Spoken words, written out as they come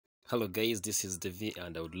Hello guys, this is Devi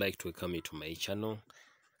and I would like to welcome you to my channel.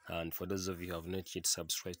 And for those of you who have not yet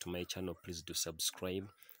subscribed to my channel, please do subscribe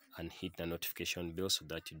and hit the notification bell so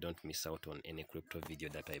that you don't miss out on any crypto video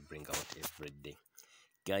that I bring out every day.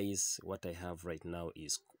 Guys, what I have right now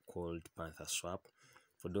is called Panther Swap.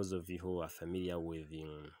 For those of you who are familiar with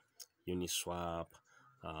Uniswap,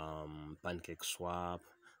 PancakeSwap,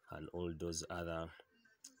 and all those other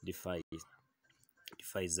DeFi's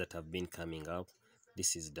that have been coming up,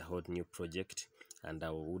 this is the hot new project and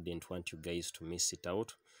I wouldn't want you guys to miss it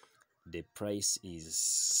out. The price is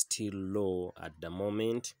still low at the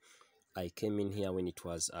moment. I came in here when it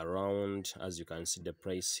was around, as you can see the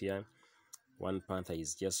price here, one Panther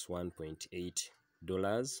is just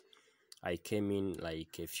 $1.8. I came in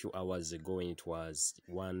like a few hours ago when it was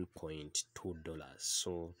 $1.2.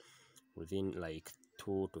 So within like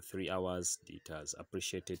 2 to 3 hours it has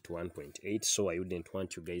appreciated to 1.8. So I wouldn't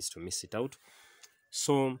want you guys to miss it out.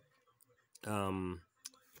 So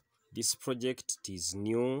this project is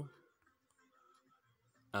new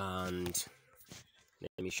and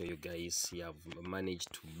let me show you guys. Here I've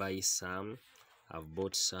managed to buy some. I've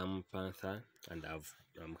bought some Panther and I'm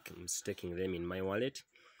staking them in my wallet.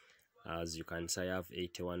 As you can see, I have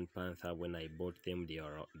 81 Panther. When I bought them, they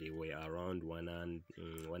were around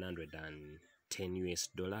 110 US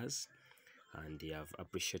dollars, and they have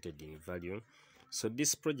appreciated in value. So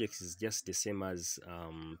this project is just the same as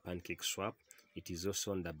PancakeSwap. It is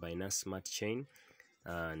also on the Binance Smart Chain,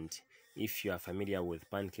 and if you are familiar with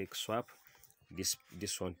PancakeSwap, this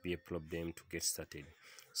won't be a problem to get started.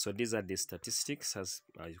 So these are the statistics. As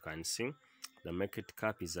you can see, the market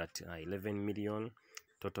cap is at 11 million.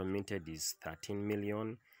 Total minted is 13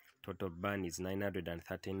 million. Total burn is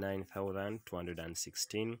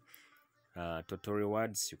 939,216. Total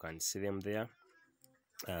rewards, you can see them there.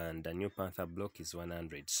 And the new Panther block is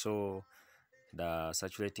 100. So the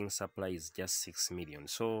circulating supply is just 6 million.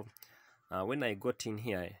 So when I got in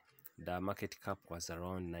here, the market cap was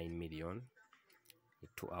around 9 million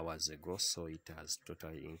 2 hours ago. So it has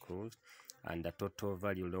totally improved. And the total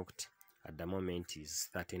value locked at the moment is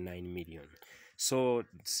 39 million. So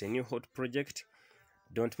it's a new hot project.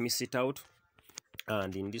 Don't miss it out.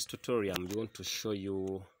 And in this tutorial, I'm going to show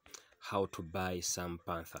you how to buy some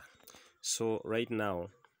Panther. So right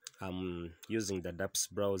now, I'm using the dApps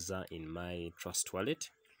browser in my Trust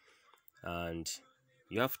wallet. And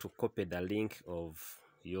you have to copy the link of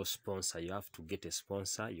your sponsor. You have to get a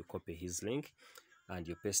sponsor. You copy his link and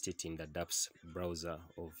you paste it in the dApps browser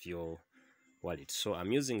of your wallet. So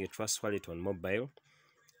I'm using a Trust wallet on mobile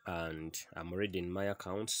and I'm already in my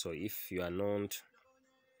account. So if you are not,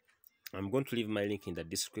 I'm going to leave my link in the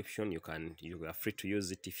description. You are free to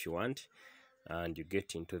use it if you want, and you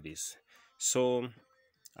get into this. So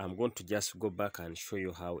I'm going to just go back and show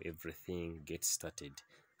you how everything gets started,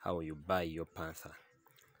 how you buy your Panther.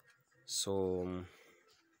 So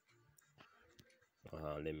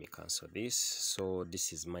let me cancel this. So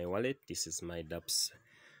this is my wallet. This is my dApps,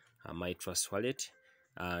 my Trust wallet.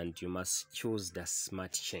 And you must choose the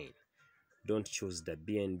smart chain. Don't choose the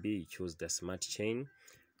BNB, choose the smart chain.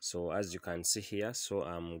 So as you can see here, so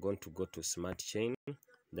I'm going to go to smart chain.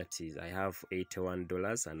 That is, I have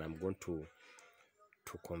 $81 and I'm going to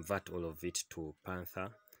convert all of it to Panther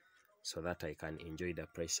so that I can enjoy the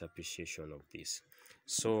price appreciation of this.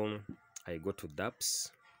 So I go to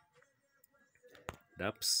dApps,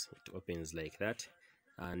 it opens like that,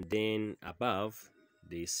 and then above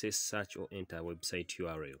they say search or enter website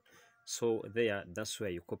URL. So there, that's where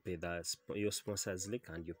you copy your sponsor's link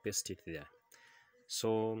and you paste it there.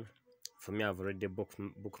 So for me, I've already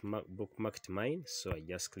bookmarked mine, so I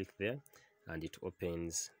just click there and it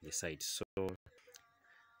opens the site. So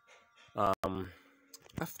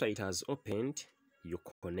after it has opened, you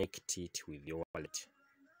connect it with your wallet.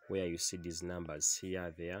 Where you see these numbers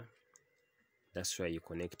here, there, that's where you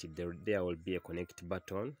connect it. There will be a connect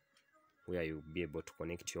button where you'll be able to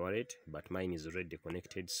connect your wallet, but mine is already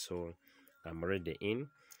connected, so I'm already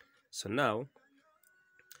in. So now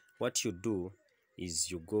what you do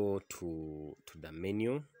is you go to the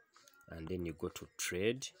menu and then you go to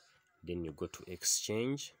trade, then you go to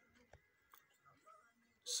exchange.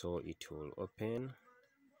 So it will open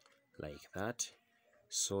like that.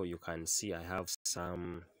 So you can see I have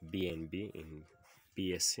some BNB in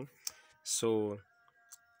BSC. So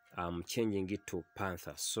I'm changing it to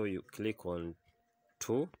Panther. So you click on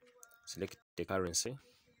to select the currency,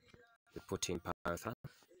 you put in Panther.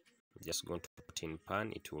 I'm just going to put in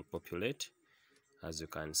Pan, it will populate. As you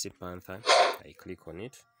can see, Panther, I click on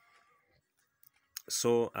it.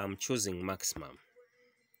 So I'm choosing maximum.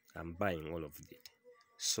 I'm buying all of it.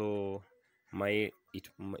 So my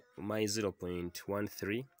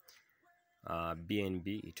 0.13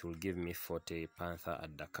 BNB, it will give me 40 Panther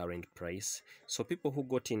at the current price. So people who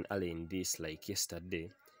got in early in this, like yesterday,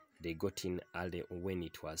 they got in early when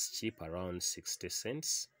it was cheap, around 60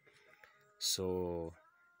 cents. So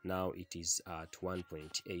now it is at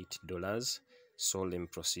 $1.8. So let me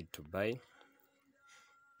proceed to buy.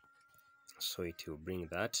 So it will bring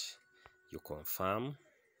that, you confirm.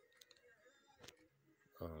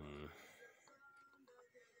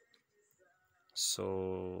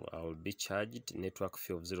 So I will be charged network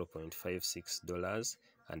fee of $0.56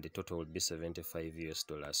 and the total will be 75 US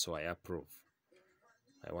dollars. So I approve.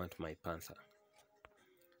 I want my Panther.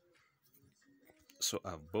 So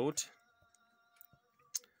I've bought.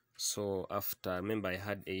 So after, remember I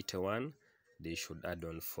had 81, they should add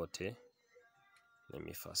on 40. Let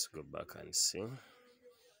me first go back and see.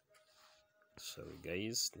 Sorry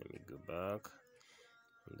guys, let me go back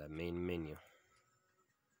on the main menu.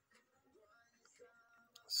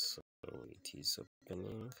 So it is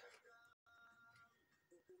opening.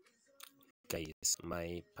 Guys,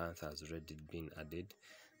 my Panther has already been added,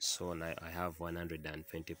 so now I have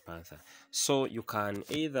 120 Panther. So you can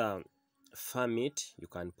either farm it, you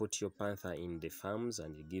can put your Panther in the farms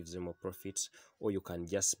and it gives you more profits, or you can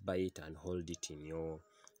just buy it and hold it in your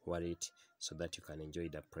wallet so that you can enjoy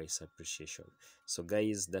the price appreciation. So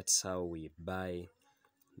guys, that's how we buy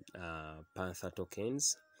Panther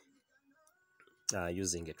tokens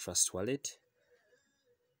using a trust wallet.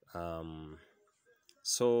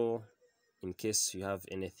 So in case you have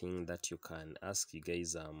anything that you can ask, you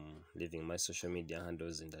guys, leaving my social media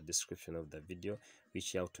handles in the description of the video.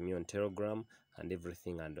 Reach out to me on Telegram and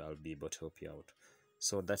everything, and I'll be able to help you out.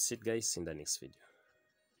 So that's it guys, in the next video.